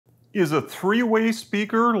Is a three-way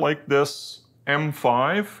speaker like this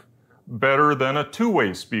M5 better than a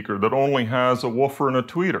two-way speaker that only has a woofer and a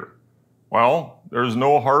tweeter? Well, there's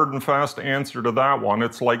no hard and fast answer to that one.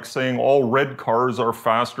 It's like saying all red cars are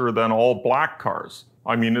faster than all black cars.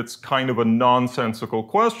 I mean, it's kind of a nonsensical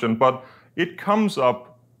question, but it comes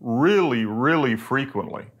up really, really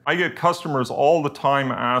frequently. I get customers all the time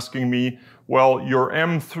asking me, well, your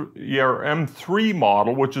M3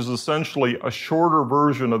 model, which is essentially a shorter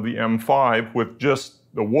version of the M5 with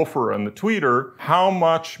just the woofer and the tweeter, how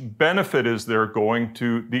much benefit is there going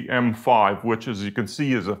to the M5, which, as you can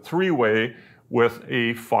see, is a three-way with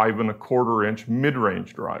a 5¼ inch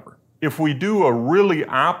mid-range driver. If we do a really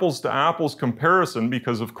apples to apples comparison,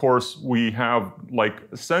 because of course we have like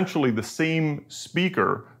essentially the same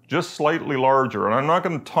speaker, just slightly larger, and I'm not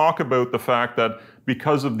going to talk about the fact that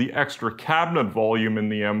because of the extra cabinet volume in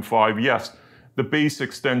the M5, yes, the bass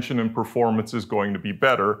extension and performance is going to be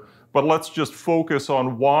better, but let's just focus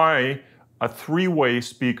on why a three-way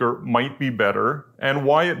speaker might be better and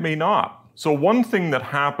why it may not. So one thing that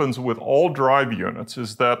happens with all drive units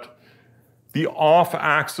is that the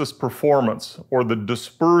off-axis performance, or the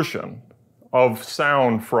dispersion of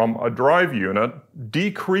sound from a drive unit,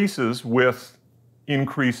 decreases with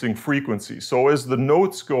increasing frequency. So as the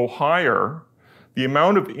notes go higher, the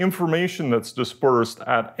amount of information that's dispersed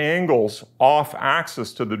at angles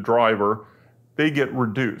off-axis to the driver, they get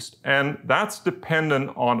reduced. And that's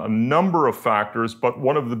dependent on a number of factors, but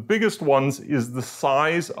one of the biggest ones is the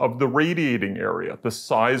size of the radiating area, the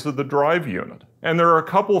size of the drive unit. And there are a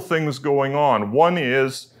couple things going on. One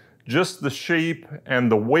is just the shape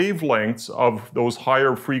and the wavelengths of those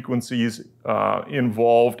higher frequencies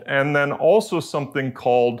involved, and then also something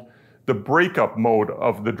called the breakup mode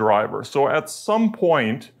of the driver. So at some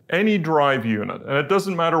point, any drive unit, and it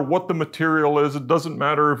doesn't matter what the material is, it doesn't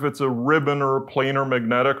matter if it's a ribbon or a planar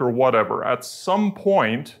magnetic or whatever, at some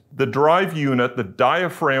point, the drive unit, the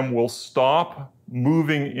diaphragm, will stop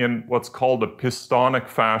moving in what's called a pistonic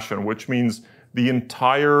fashion, which means the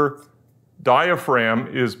entire diaphragm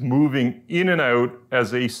is moving in and out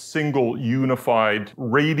as a single unified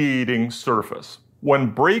radiating surface.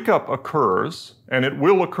 When breakup occurs, and it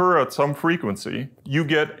will occur at some frequency, you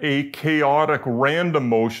get a chaotic random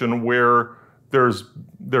motion where there's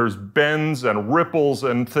bends and ripples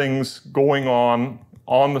and things going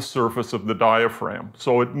on the surface of the diaphragm.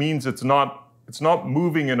 So it means it's not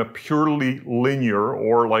moving in a purely linear,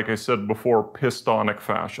 or like I said before, pistonic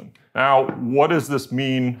fashion. Now, what does this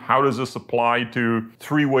mean? How does this apply to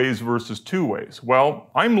three ways versus two ways? Well,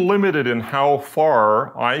 I'm limited in how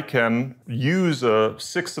far I can use a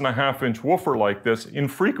 6½ inch woofer like this in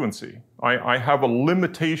frequency. I have a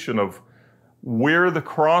limitation of where the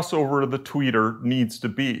crossover to the tweeter needs to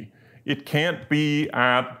be. It can't be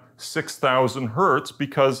at 6,000 hertz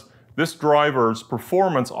because this driver's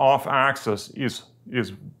performance off axis is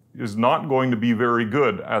not going to be very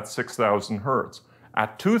good at 6,000 hertz.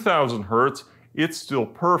 At 2,000 hertz, it's still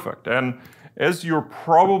perfect. And as you're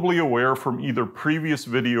probably aware from either previous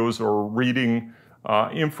videos or reading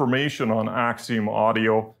information on Axiom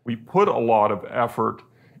Audio, we put a lot of effort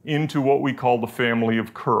into what we call the family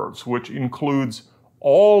of curves, which includes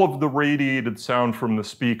all of the radiated sound from the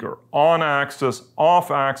speaker, on axis, off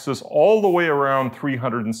axis, all the way around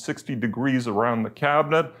 360 degrees around the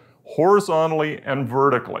cabinet, horizontally and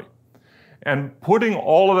vertically. And putting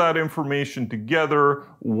all of that information together,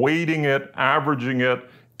 weighting it, averaging it,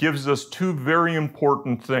 gives us two very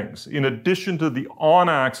important things. In addition to the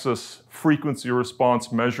on-axis frequency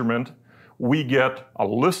response measurement, we get a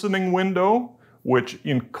listening window, which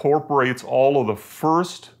incorporates all of the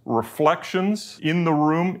first reflections in the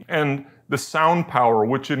room, and the sound power,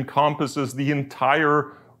 which encompasses the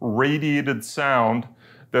entire radiated sound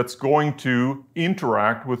that's going to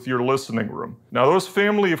interact with your listening room. Now, those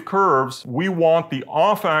family of curves, we want the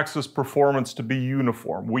off-axis performance to be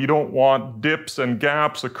uniform. We don't want dips and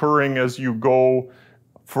gaps occurring as you go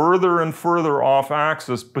further and further off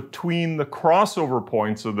axis between the crossover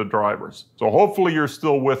points of the drivers. So hopefully you're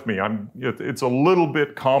still with me. It's a little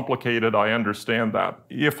bit complicated, I understand that.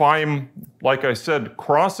 If I'm, like I said,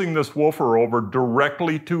 crossing this woofer over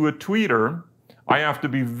directly to a tweeter, I have to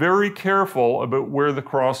be very careful about where the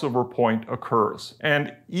crossover point occurs.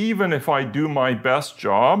 And even if I do my best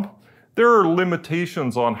job, there are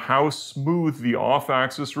limitations on how smooth the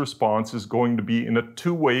off-axis response is going to be in a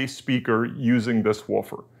two-way speaker using this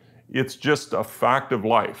woofer. It's just a fact of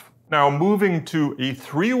life. Now, moving to a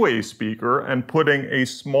three-way speaker and putting a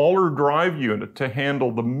smaller drive unit to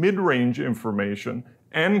handle the mid-range information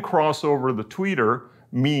and cross over the tweeter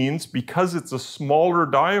means, because it's a smaller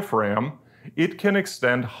diaphragm, it can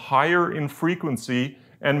extend higher in frequency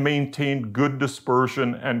and maintained good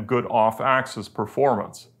dispersion and good off-axis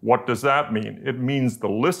performance. What does that mean? It means the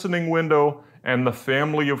listening window and the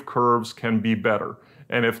family of curves can be better.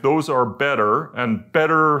 And if those are better, and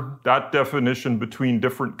better, that definition between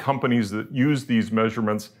different companies that use these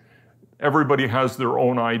measurements, everybody has their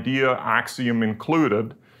own idea, Axiom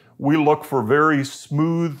included. We look for very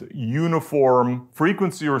smooth, uniform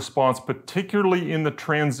frequency response, particularly in the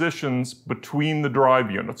transitions between the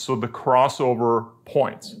drive units, so the crossover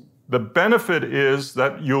points. The benefit is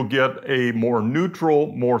that you'll get a more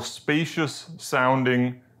neutral, more spacious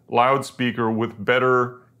sounding loudspeaker with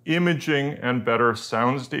better imaging and better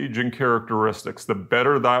sound staging characteristics. The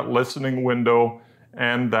better that listening window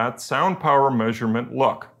and that sound power measurement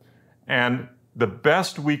look. And the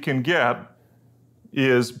best we can get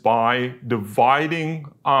is by dividing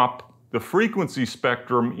up the frequency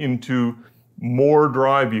spectrum into more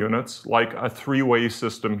drive units, like a three-way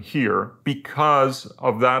system here, because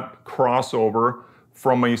of that crossover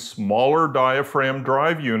from a smaller diaphragm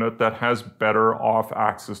drive unit that has better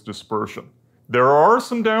off-axis dispersion. There are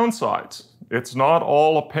some downsides. It's not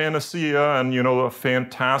all a panacea and, a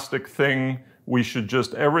fantastic thing.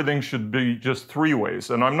 Everything should be just three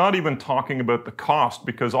ways. And I'm not even talking about the cost,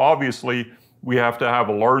 because obviously we have to have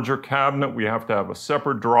a larger cabinet, we have to have a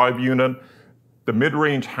separate drive unit. The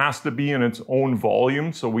mid-range has to be in its own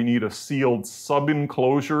volume, so we need a sealed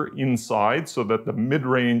sub-enclosure inside so that the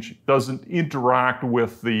mid-range doesn't interact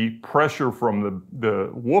with the pressure from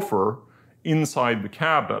the woofer inside the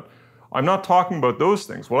cabinet. I'm not talking about those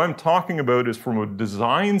things. What I'm talking about is from a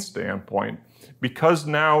design standpoint, because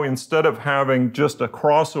now instead of having just a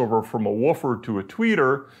crossover from a woofer to a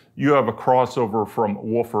tweeter, you have a crossover from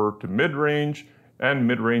woofer to mid-range and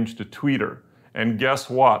mid-range to tweeter. And guess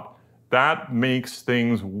what? That makes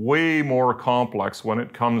things way more complex when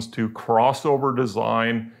it comes to crossover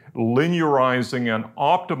design, linearizing and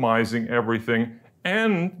optimizing everything,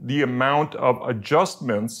 and the amount of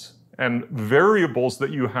adjustments and variables that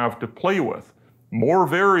you have to play with. More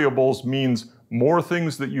variables means more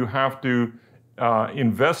things that you have to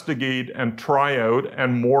investigate and try out,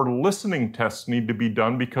 and more listening tests need to be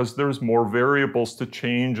done because there's more variables to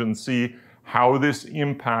change and see how this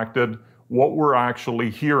impacted what we're actually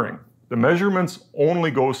hearing. The measurements only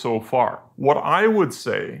go so far. What I would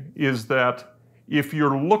say is that if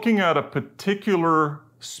you're looking at a particular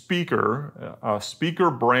speaker, a speaker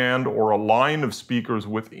brand or a line of speakers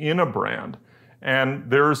within a brand, and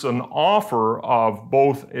there's an offer of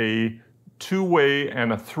both a two-way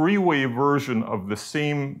and a three-way version of the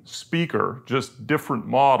same speaker, just different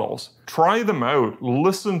models. Try them out,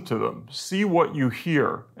 listen to them, see what you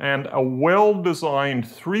hear. And a well-designed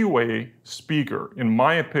three-way speaker, in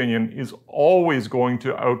my opinion, is always going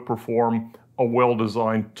to outperform a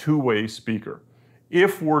well-designed two-way speaker.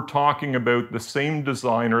 If we're talking about the same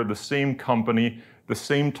designer, the same company, the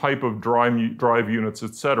same type of drive units,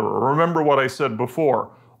 etc. Remember what I said before.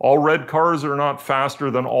 All red cars are not faster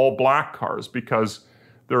than all black cars because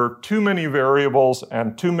there are too many variables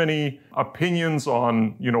and too many opinions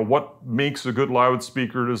on, what makes a good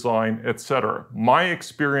loudspeaker design, etc. My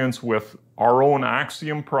experience with our own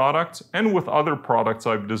Axiom products and with other products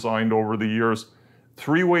I've designed over the years,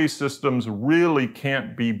 three-way systems really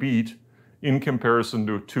can't be beat in comparison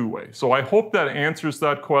to a two-way. So I hope that answers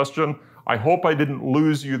that question. I hope I didn't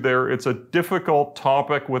lose you there. It's a difficult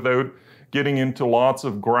topic without getting into lots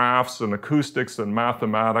of graphs and acoustics and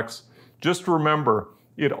mathematics. Just remember,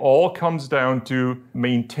 it all comes down to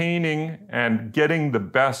maintaining and getting the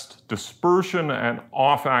best dispersion and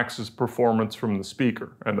off-axis performance from the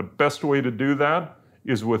speaker. And the best way to do that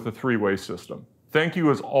is with a three-way system. Thank you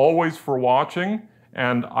as always for watching,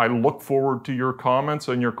 and I look forward to your comments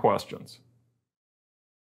and your questions.